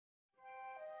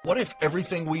What if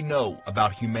everything we know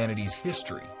about humanity's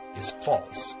history is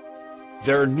false?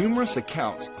 There are numerous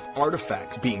accounts of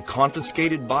artifacts being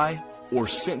confiscated by or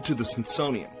sent to the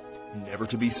Smithsonian, never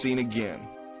to be seen again.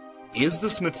 Is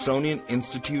the Smithsonian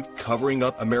Institute covering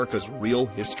up America's real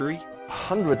history?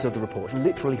 Hundreds of the reports,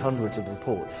 literally hundreds of the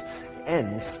reports,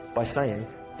 ends by saying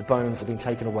the bones have been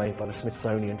taken away by the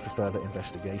Smithsonian for further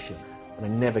investigation, and they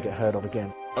never get heard of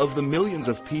again. Of the millions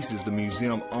of pieces the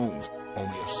museum owns,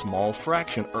 only a small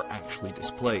fraction are actually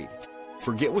displayed.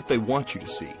 Forget what they want you to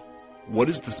see. What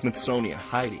is the Smithsonian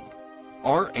hiding?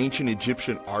 Are ancient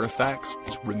Egyptian artifacts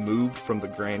removed from the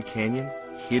Grand Canyon,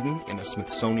 hidden in a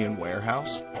Smithsonian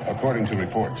warehouse? According to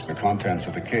reports, the contents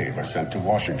of the cave are sent to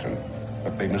Washington,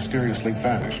 but they mysteriously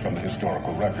vanish from the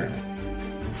historical record.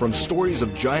 From stories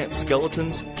of giant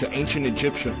skeletons to ancient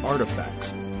Egyptian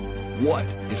artifacts, what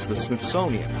is the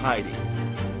Smithsonian hiding?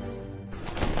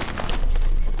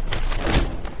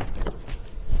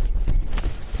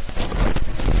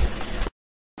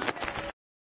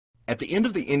 At the end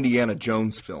of the Indiana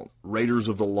Jones film, Raiders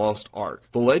of the Lost Ark,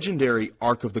 the legendary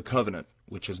Ark of the Covenant,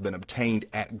 which has been obtained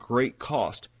at great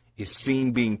cost, is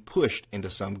seen being pushed into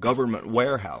some government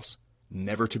warehouse,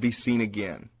 never to be seen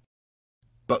again.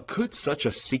 But could such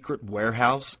a secret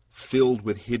warehouse, filled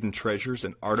with hidden treasures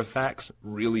and artifacts,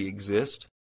 really exist?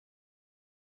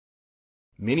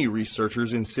 Many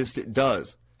researchers insist it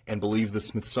does, and believe the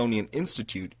Smithsonian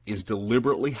Institute is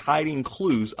deliberately hiding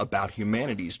clues about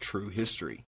humanity's true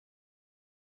history.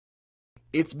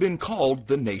 It's been called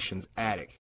the nation's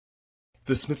attic.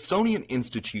 The Smithsonian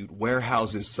Institute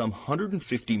warehouses some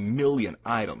 150 million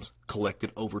items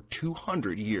collected over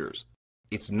 200 years.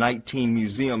 Its 19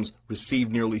 museums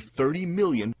receive nearly 30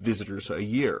 million visitors a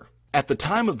year. At the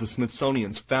time of the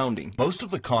Smithsonian's founding, most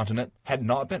of the continent had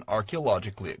not been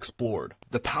archaeologically explored.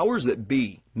 The powers that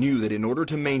be knew that in order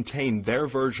to maintain their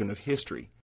version of history,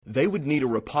 they would need a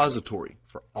repository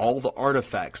for all the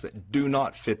artifacts that do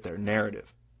not fit their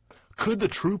narrative. Could the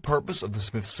true purpose of the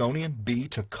Smithsonian be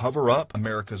to cover up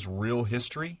America's real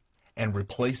history and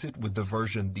replace it with the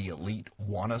version the elite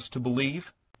want us to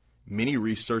believe? Many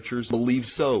researchers believe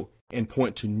so and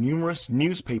point to numerous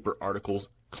newspaper articles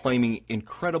claiming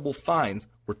incredible finds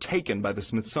were taken by the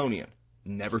Smithsonian,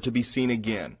 never to be seen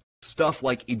again. Stuff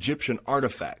like Egyptian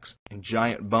artifacts and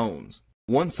giant bones.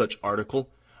 One such article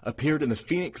appeared in the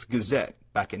Phoenix Gazette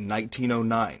back in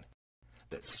 1909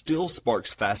 that still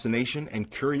sparks fascination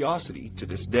and curiosity to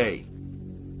this day.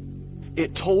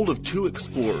 It told of two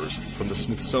explorers from the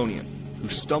Smithsonian who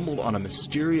stumbled on a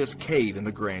mysterious cave in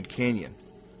the Grand Canyon,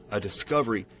 a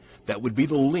discovery that would be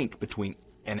the link between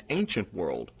an ancient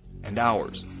world and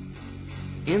ours.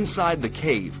 Inside the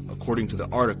cave, according to the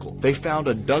article, they found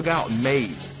a dugout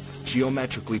maze,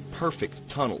 geometrically perfect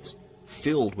tunnels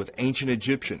filled with ancient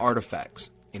Egyptian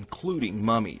artifacts, including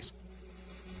mummies.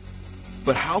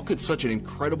 But how could such an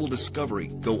incredible discovery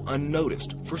go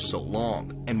unnoticed for so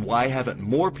long? And why haven't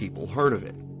more people heard of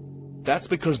it? That's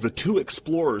because the two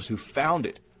explorers who found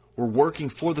it were working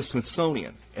for the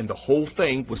Smithsonian, and the whole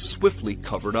thing was swiftly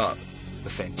covered up. The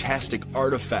fantastic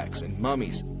artifacts and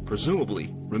mummies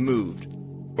presumably removed.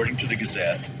 According to the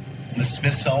Gazette, the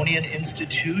Smithsonian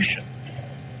Institution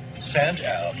sent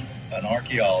out an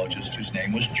archaeologist whose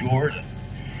name was Jordan.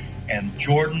 And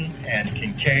Jordan and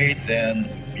Kincaid then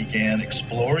began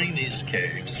exploring these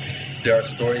caves. There are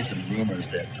stories and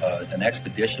rumors that an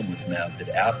expedition was mounted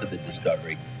after the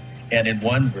discovery, and in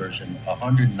one version,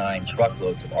 109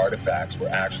 truckloads of artifacts were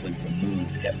actually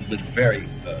removed with very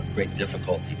great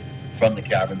difficulty from the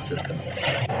cavern system.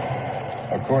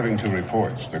 According to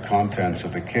reports, the contents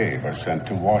of the cave are sent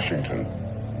to Washington,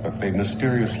 but they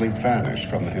mysteriously vanish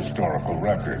from the historical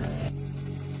record.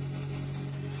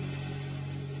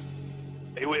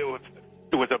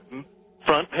 It was a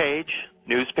front page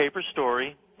newspaper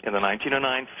story in the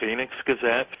 1909 Phoenix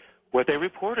Gazette. What they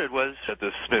reported was that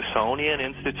the Smithsonian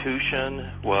Institution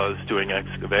was doing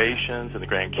excavations in the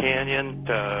Grand Canyon.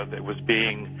 It was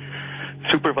being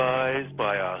supervised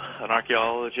by an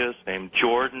archaeologist named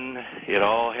Jordan. It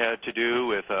all had to do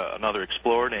with another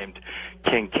explorer named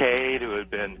Kincaid, who had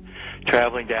been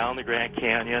traveling down the Grand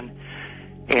Canyon.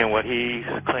 And what he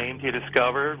claimed he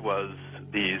discovered was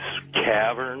these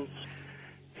caverns.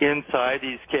 Inside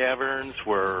these caverns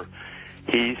were,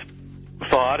 he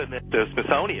thought, and the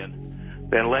Smithsonian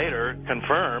then later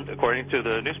confirmed, according to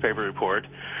the newspaper report,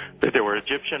 that there were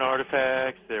Egyptian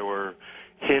artifacts, there were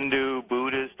Hindu,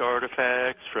 Buddhist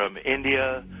artifacts from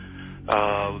India.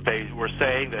 They were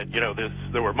saying that,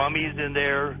 there were mummies in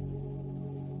there,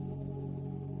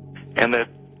 and that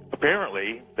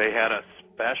apparently they had a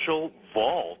special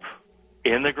vault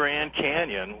in the Grand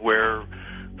Canyon where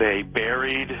They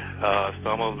buried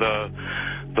some of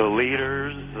the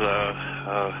leaders,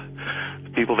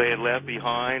 people they had left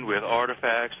behind with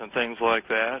artifacts and things like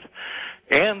that.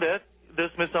 And that the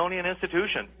Smithsonian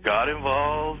Institution got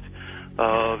involved.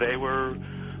 They were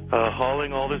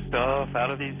hauling all this stuff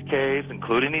out of these caves,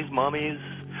 including these mummies,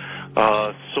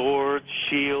 swords,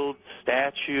 shields,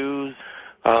 statues.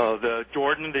 The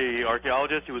Jordan, the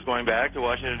archaeologist, who was going back to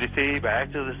Washington, D.C.,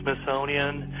 back to the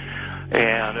Smithsonian.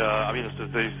 And, this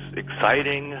is these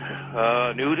exciting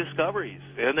new discoveries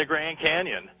in the Grand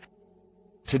Canyon.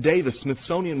 Today, the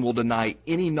Smithsonian will deny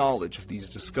any knowledge of these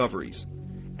discoveries,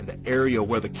 and the area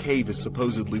where the cave is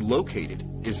supposedly located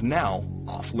is now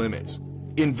off limits.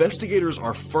 Investigators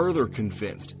are further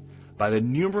convinced by the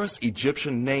numerous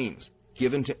Egyptian names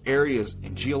given to areas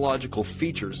and geological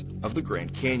features of the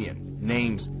Grand Canyon.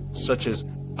 Names such as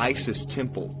Isis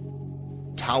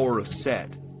Temple, Tower of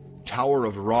Set, Tower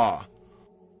of Ra.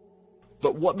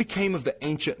 But what became of the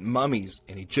ancient mummies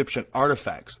and Egyptian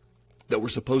artifacts that were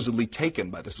supposedly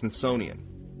taken by the Smithsonian?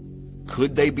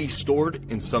 Could they be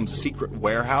stored in some secret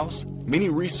warehouse? Many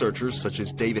researchers, such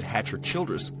as David Hatcher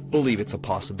Childress, believe it's a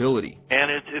possibility. And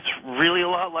it's really a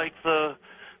lot like the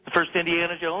first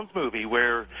Indiana Jones movie,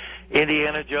 where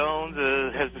Indiana Jones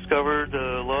has discovered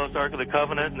the Lost Ark of the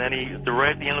Covenant, and then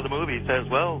right at the end of the movie, he says,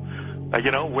 well,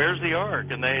 where's the Ark?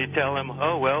 And they tell him,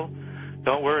 oh, well,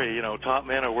 don't worry, top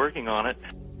men are working on it.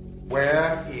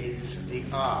 Where is the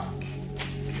Ark?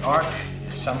 The Ark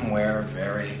is somewhere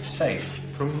very safe.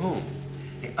 From whom?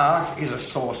 The Ark is a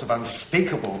source of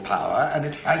unspeakable power, and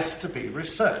it has to be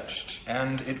researched.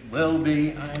 And it will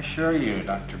be, I assure you,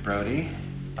 Dr. Brody,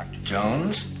 Dr.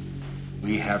 Jones.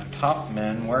 We have top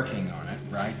men working on it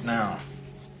right now.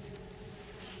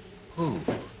 Who?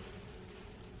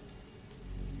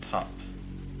 Top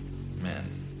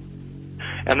men.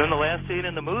 And then the last scene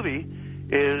in the movie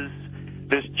is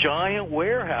this giant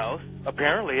warehouse,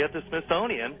 apparently at the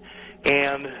Smithsonian,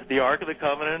 and the Ark of the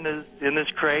Covenant is in this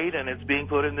crate, and it's being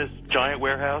put in this giant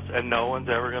warehouse, and no one's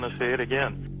ever going to see it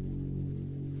again.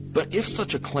 But if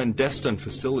such a clandestine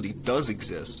facility does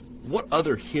exist, what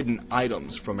other hidden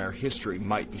items from our history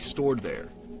might be stored there?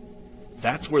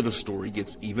 That's where the story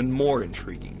gets even more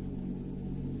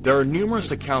intriguing. There are numerous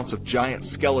accounts of giant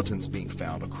skeletons being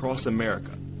found across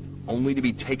America, only to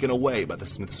be taken away by the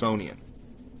Smithsonian.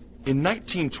 In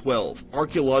 1912,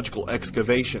 archaeological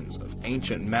excavations of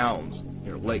ancient mounds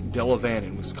near Lake Delavan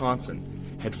in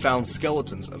Wisconsin had found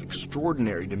skeletons of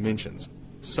extraordinary dimensions,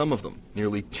 some of them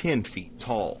nearly 10 feet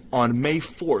tall. On May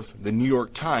 4th, the New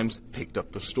York Times picked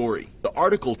up the story. The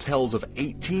article tells of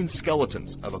 18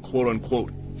 skeletons of a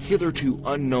quote-unquote hitherto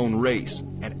unknown race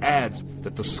and adds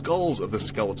that the skulls of the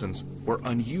skeletons were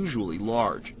unusually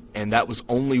large. And that was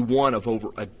only one of over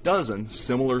a dozen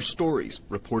similar stories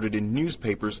reported in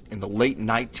newspapers in the late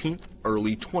 19th,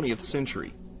 early 20th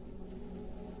century.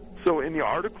 So in the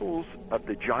articles of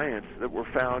the giants that were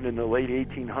found in the late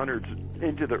 1800s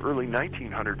into the early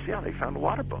 1900s, yeah, they found a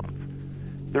lot of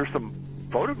bones. There's some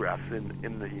photographs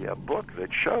in the book that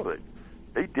show that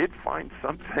they did find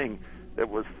something that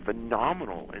was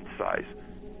phenomenal in size.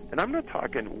 And I'm not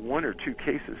talking one or two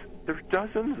cases. There's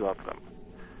dozens of them.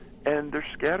 And they're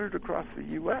scattered across the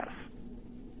U.S.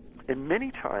 And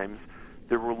many times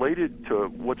they're related to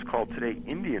what's called today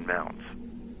Indian mounds.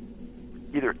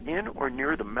 Either in or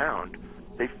near the mound,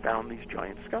 they found these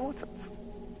giant skeletons.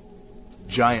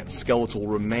 Giant skeletal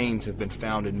remains have been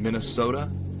found in Minnesota,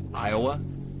 Iowa,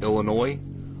 Illinois,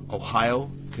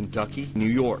 Ohio, Kentucky, New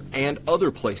York, and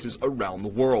other places around the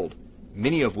world,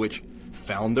 many of which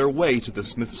found their way to the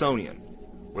Smithsonian,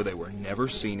 where they were never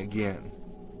seen again.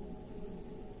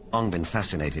 Long been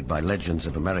fascinated by legends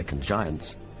of American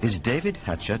giants is David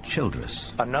Hatcher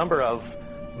Childress. A number of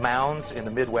mounds in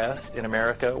the Midwest in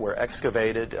America were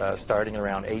excavated starting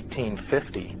around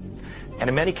 1850. And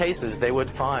in many cases, they would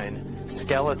find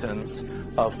skeletons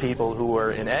of people who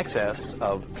were in excess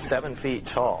of 7 feet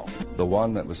tall. The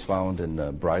one that was found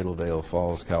in Bridal Veil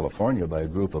Falls, California by a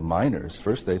group of miners,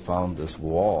 first they found this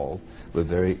wall with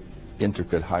very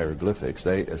intricate hieroglyphics.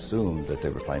 They assumed that they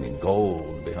were finding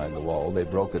gold behind the wall. They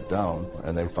broke it down,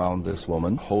 and they found this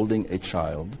woman holding a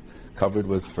child covered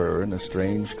with fur and a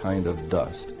strange kind of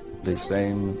dust. The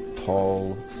same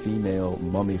tall female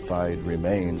mummified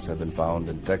remains have been found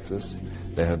in Texas.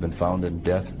 They have been found in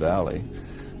Death Valley.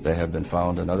 They have been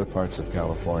found in other parts of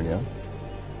California.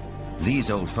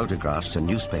 These old photographs and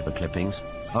newspaper clippings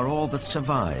are all that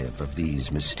survive of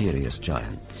these mysterious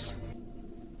giants.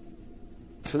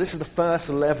 So this is the first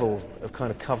level of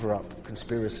kind of cover-up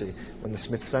conspiracy when the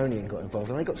Smithsonian got involved.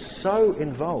 And they got so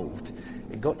involved,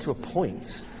 it got to a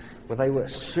point where they were,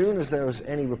 as soon as there was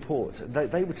any report,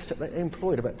 they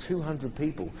employed about 200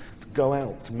 people to go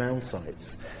out to mound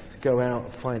sites, to go out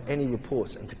and find any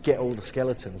reports and to get all the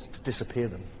skeletons, to disappear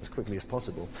them as quickly as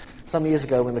possible. Some years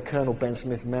ago, when the Colonel Ben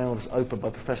Smith Mound was opened by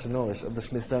Professor Norris of the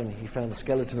Smithsonian, he found the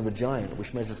skeleton of a giant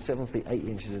which measures 7 feet 8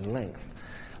 inches in length.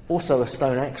 Also, a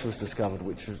stone axe was discovered,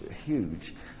 which was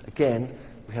huge. Again,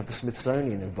 we have the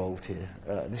Smithsonian involved here.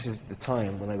 This is the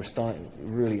time when they were starting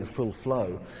really in full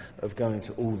flow of going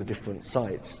to all the different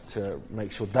sites to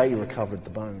make sure they recovered the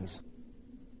bones.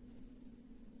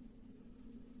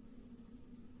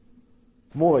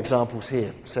 More examples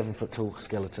here, 7-foot-tall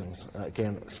skeletons.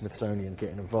 Again, Smithsonian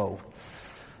getting involved.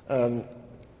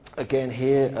 Again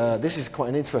here, this is quite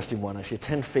an interesting one actually, a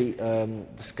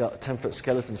 10-foot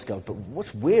skeleton skull. But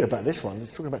what's weird about this one,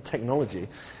 it's talking about technology.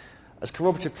 As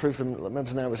corroborative proof, the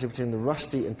members now was in the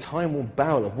rusty and time-worn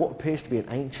barrel of what appears to be an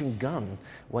ancient gun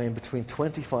weighing between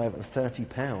 25 and 30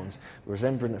 pounds,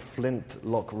 resembling a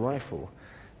flintlock rifle.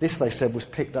 This, they said, was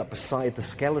picked up beside the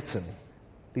skeleton.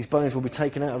 These bones will be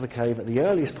taken out of the cave at the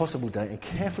earliest possible date and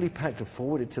carefully packed and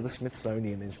forwarded to the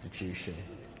Smithsonian Institution.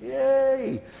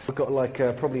 Yay! We've got like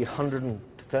probably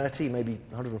 130, maybe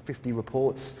 150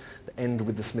 reports that end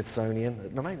with the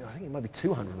Smithsonian. No, maybe, I think it might be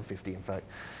 250, in fact.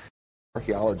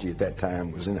 Archaeology at that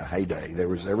time was in a heyday. There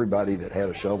was everybody that had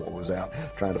a shovel was out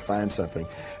trying to find something.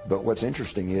 But what's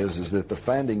interesting is that the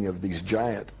finding of these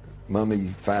giant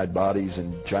mummified bodies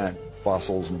and giant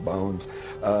fossils and bones,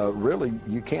 really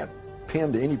you can't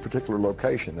pin to any particular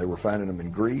location. They were finding them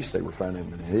in Greece, they were finding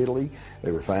them in Italy,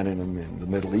 they were finding them in the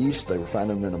Middle East, they were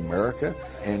finding them in America.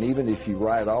 And even if you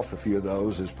write off a few of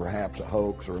those as perhaps a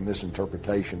hoax or a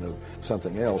misinterpretation of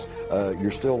something else,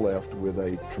 you're still left with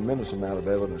a tremendous amount of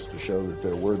evidence to show that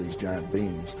there were these giant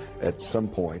beings at some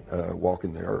point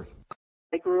walking the earth.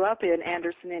 I grew up in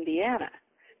Anderson, Indiana,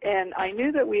 and I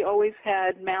knew that we always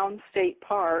had Mound State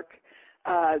Park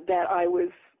that I was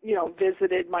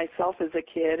visited myself as a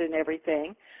kid and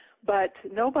everything, but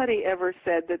nobody ever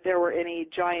said that there were any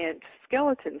giant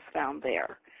skeletons found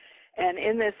there. And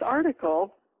in this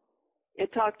article,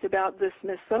 it talked about the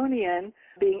Smithsonian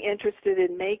being interested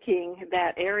in making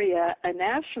that area a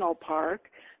national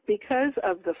park because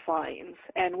of the finds.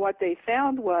 And what they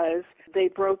found was they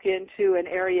broke into an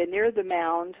area near the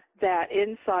mound that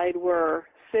inside were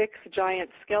 6 giant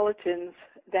skeletons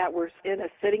that were in a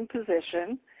sitting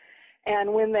position.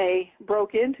 And when they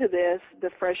broke into this,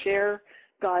 the fresh air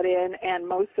got in and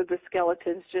most of the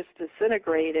skeletons just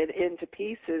disintegrated into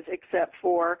pieces except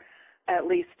for at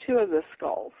least 2 of the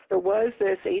skulls. There was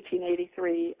this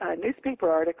 1883 newspaper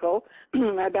article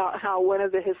about how one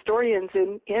of the historians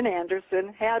in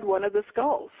Anderson had one of the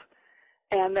skulls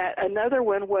and that another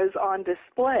one was on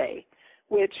display,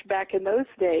 which back in those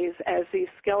days, as these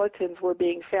skeletons were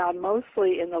being found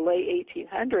mostly in the late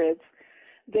 1800s,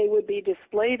 they would be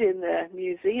displayed in the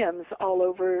museums all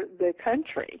over the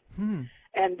country.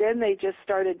 And then they just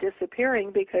started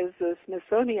disappearing because the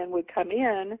Smithsonian would come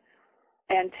in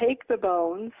and take the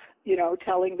bones,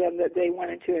 telling them that they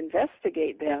wanted to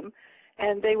investigate them,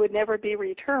 and they would never be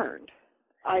returned.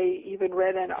 I even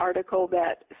read an article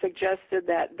that suggested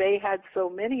that they had so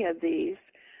many of these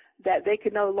that they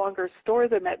could no longer store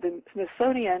them at the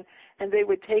Smithsonian, and they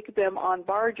would take them on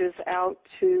barges out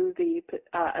to the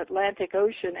Atlantic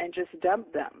Ocean and just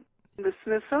dump them. The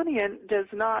Smithsonian does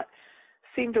not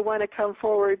seem to want to come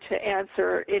forward to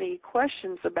answer any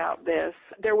questions about this.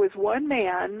 There was one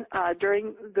man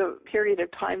during the period of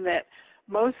time that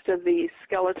most of these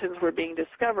skeletons were being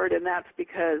discovered, and that's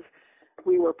because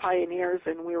we were pioneers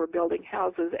and we were building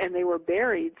houses, and they were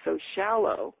buried so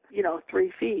shallow,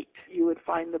 3 feet. You would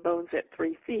find the bones at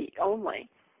 3 feet only.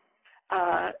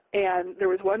 And there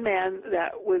was one man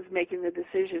that was making the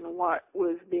decision what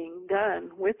was being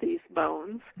done with these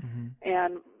bones,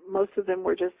 and most of them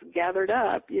were just gathered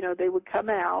up. They would come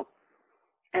out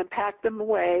and pack them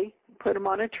away, put them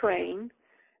on a train,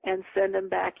 and send them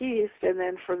back east, and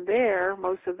then from there,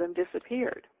 most of them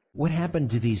disappeared. What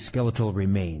happened to these skeletal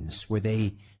remains? Were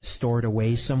they stored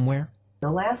away somewhere? The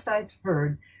last I'd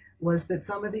heard was that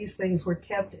some of these things were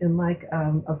kept in like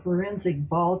a forensic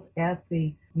vault at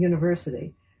the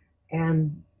university.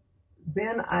 And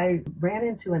then I ran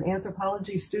into an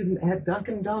anthropology student at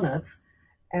Dunkin' Donuts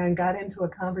and got into a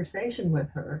conversation with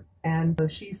her. And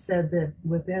she said that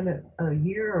within a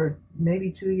year or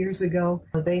maybe 2 years ago,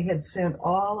 they had sent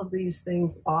all of these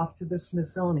things off to the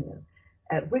Smithsonian,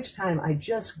 at which time I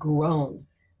just groaned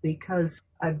because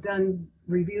I've done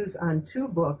reviews on 2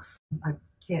 books. I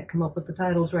can't come up with the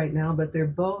titles right now, but they're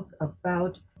both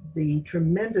about the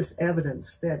tremendous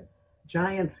evidence that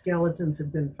giant skeletons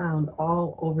have been found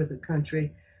all over the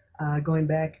country. going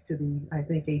back to the, I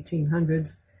think,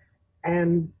 1800s.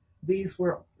 And these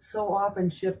were so often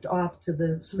shipped off to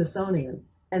the Smithsonian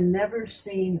and never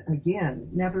seen again,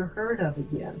 never heard of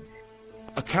again.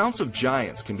 Accounts of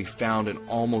giants can be found in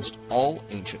almost all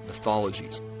ancient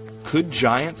mythologies. Could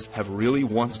giants have really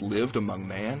once lived among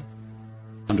man?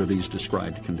 Under these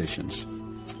described conditions,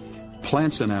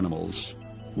 plants and animals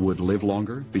would live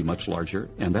longer, be much larger,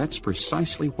 and that's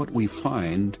precisely what we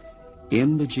find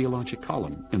in the geologic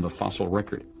column, in the fossil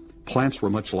record. Plants were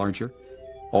much larger.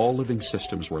 All living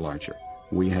systems were larger.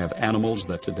 We have animals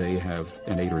that today have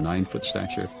an 8 or 9 foot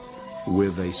stature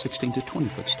with a 16 to 20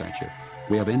 foot stature.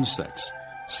 We have insects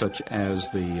such as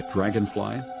the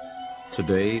dragonfly.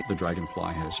 Today, the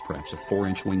dragonfly has perhaps a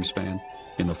 4-inch wingspan.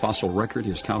 In the fossil record,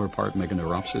 his counterpart,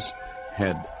 Meganeuropsis,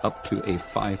 had up to a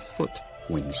 5-foot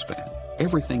wingspan.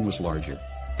 Everything was larger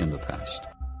in the past.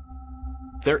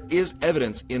 There is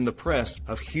evidence in the press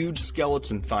of huge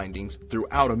skeleton findings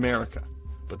throughout America,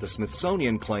 but the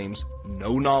Smithsonian claims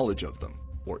no knowledge of them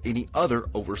or any other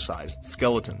oversized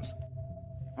skeletons.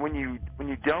 When you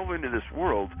delve into this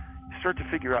world, you start to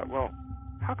figure out, well,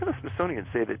 how can the Smithsonian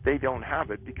say that they don't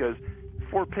have it? Because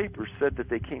 4 papers said that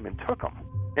they came and took them.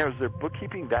 Now, is their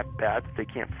bookkeeping that bad that they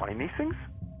can't find these things?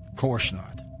 Of course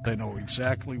not. They know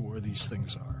exactly where these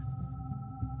things are.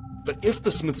 But if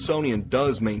the Smithsonian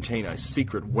does maintain a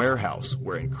secret warehouse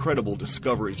where incredible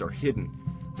discoveries are hidden,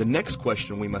 the next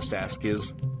question we must ask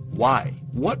is, why?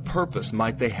 What purpose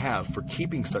might they have for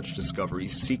keeping such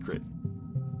discoveries secret?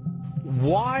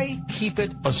 Why keep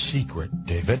it a secret,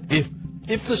 David?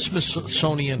 If the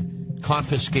Smithsonian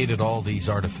confiscated all these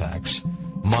artifacts,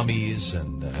 mummies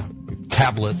and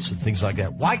tablets and things like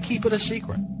that, why keep it a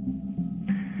secret?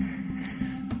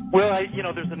 Well,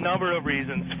 there's a number of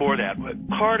reasons for that. But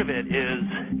part of it is,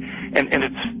 and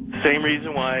it's the same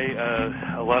reason why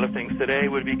a lot of things today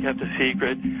would be kept a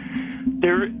secret.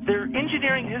 They're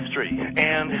engineering history,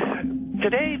 and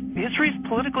today history is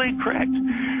politically correct.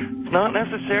 It's not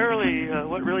necessarily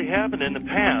what really happened in the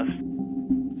past.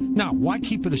 Now, why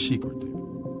keep it a secret?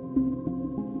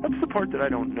 That's the part that I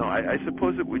don't know. I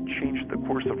suppose it would change the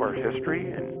course of our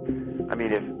history, and I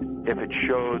mean, if it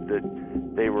showed that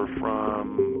they were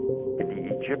from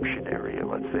the Egyptian area,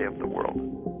 let's say, of the world,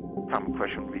 common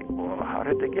question would be, well, how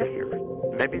did they get here?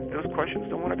 Maybe those questions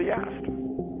don't want to be asked.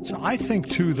 So I think,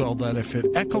 too, though, that if it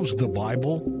echoes the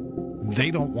Bible, they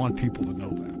don't want people to know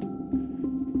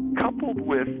that. Coupled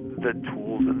with the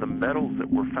tools and the metals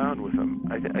that were found with them,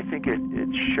 I think it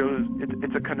shows,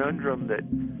 it's a conundrum that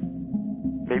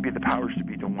maybe the powers to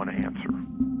be don't want to answer.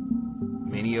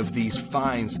 Many of these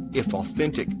finds, if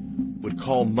authentic, would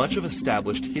call much of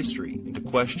established history into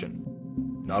question.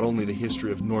 Not only the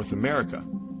history of North America,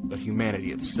 but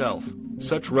humanity itself.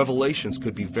 Such revelations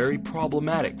could be very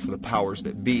problematic for the powers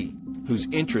that be, whose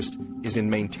interest is in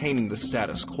maintaining the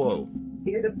status quo.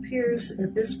 It appears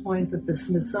at this point that the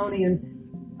Smithsonian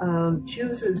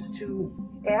chooses to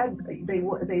add, they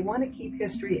want to keep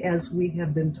history as we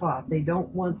have been taught. They don't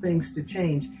want things to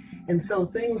change. And so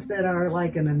things that are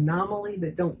like an anomaly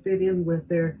that don't fit in with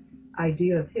their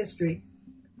idea of history,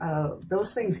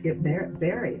 those things get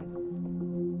buried.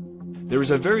 There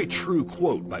is a very true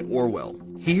quote by Orwell.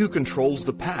 He who controls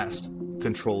the past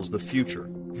controls the future.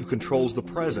 Who controls the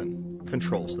present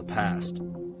controls the past.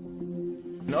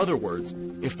 In other words,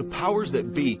 if the powers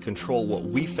that be control what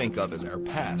we think of as our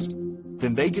past,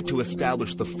 then they get to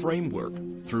establish the framework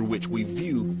through which we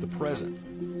view the present.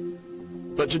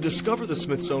 But to discover the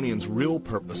Smithsonian's real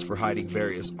purpose for hiding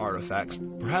various artifacts,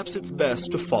 perhaps it's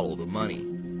best to follow the money.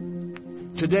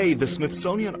 Today, the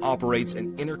Smithsonian operates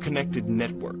an interconnected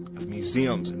network of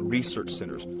museums and research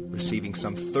centers receiving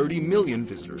some 30 million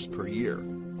visitors per year,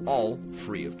 all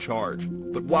free of charge.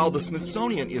 But while the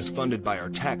Smithsonian is funded by our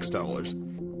tax dollars,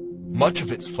 much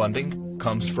of its funding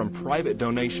comes from private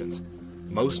donations,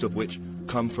 most of which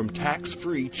come from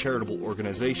tax-free charitable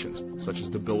organizations such as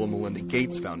the Bill and Melinda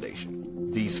Gates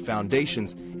Foundation. These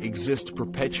foundations exist to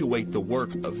perpetuate the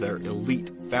work of their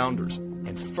elite founders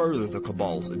and further the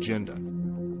cabal's agenda.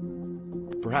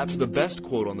 Perhaps the best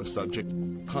quote on the subject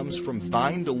comes from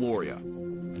Vine Deloria,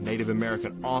 a Native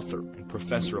American author and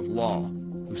professor of law,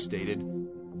 who stated,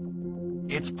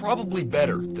 "It's probably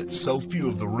better that so few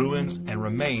of the ruins and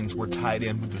remains were tied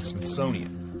in with the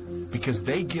Smithsonian, because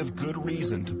they give good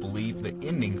reason to believe the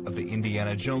ending of the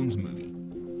Indiana Jones movie,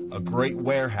 a great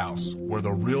warehouse where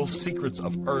the real secrets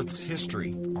of Earth's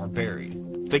history are buried."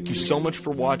 Thank you so much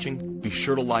for watching. Be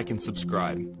sure to like and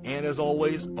subscribe. And as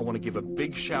always, I want to give a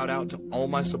big shout out to all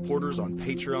my supporters on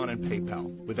Patreon and PayPal.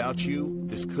 Without you,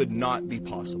 this could not be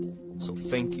possible. So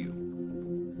thank you.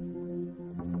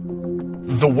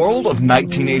 The world of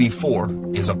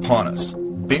 1984 is upon us.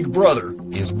 Big Brother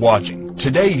is watching.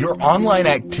 Today, your online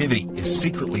activity is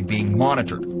secretly being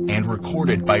monitored and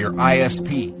recorded by your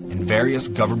ISP and various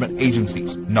government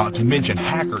agencies, not to mention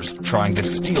hackers trying to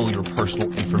steal your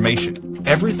personal information.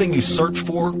 Everything you search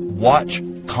for, watch,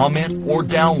 comment, or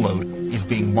download is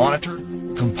being monitored,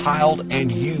 compiled,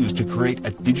 and used to create a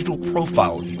digital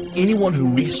profile of you. Anyone who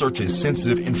researches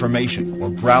sensitive information or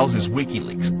browses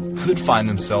WikiLeaks could find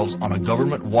themselves on a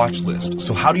government watch list.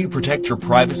 So how do you protect your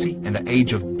privacy in the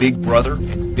age of Big Brother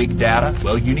and big data?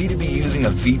 Well, you need to be using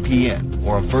a VPN,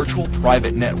 or a virtual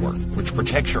private network, which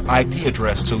protects your IP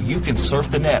address so you can surf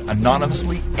the net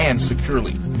anonymously and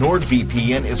securely.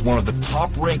 NordVPN is one of the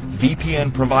top-ranked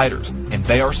VPN providers, and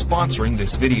they are sponsoring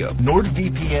this video.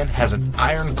 NordVPN has an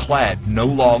ironclad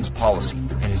no-logs policy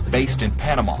and is based in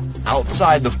Panama,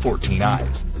 outside the 14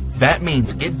 Eyes. That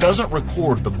means it doesn't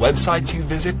record the websites you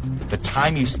visit, the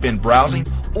time you spend browsing,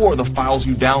 or the files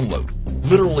you download.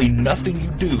 Literally nothing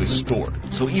you do is stored.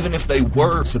 So even if they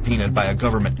were subpoenaed by a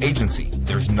government agency,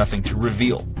 there's nothing to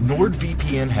reveal.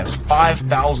 NordVPN has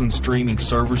 5,000 streaming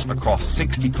servers across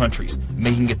 60 countries,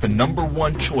 making it the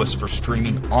 #1 choice for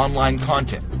streaming online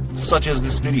content, such as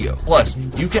this video. Plus,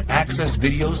 you can access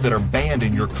videos that are banned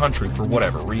in your country for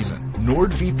whatever reason.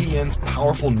 NordVPN's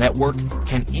powerful network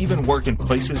can even work in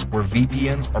places where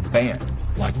VPNs are banned,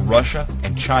 like Russia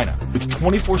and China. With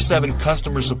 24/7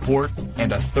 customer support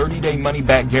and a 30-day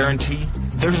money-back guarantee,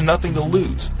 there's nothing to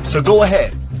lose. So go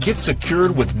ahead, get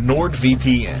secured with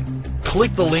NordVPN.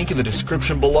 Click the link in the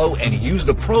description below and use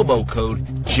the promo code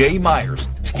JMyers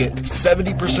to get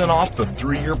 70% off the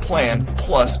 3-year plan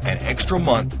plus an extra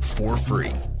month for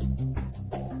free.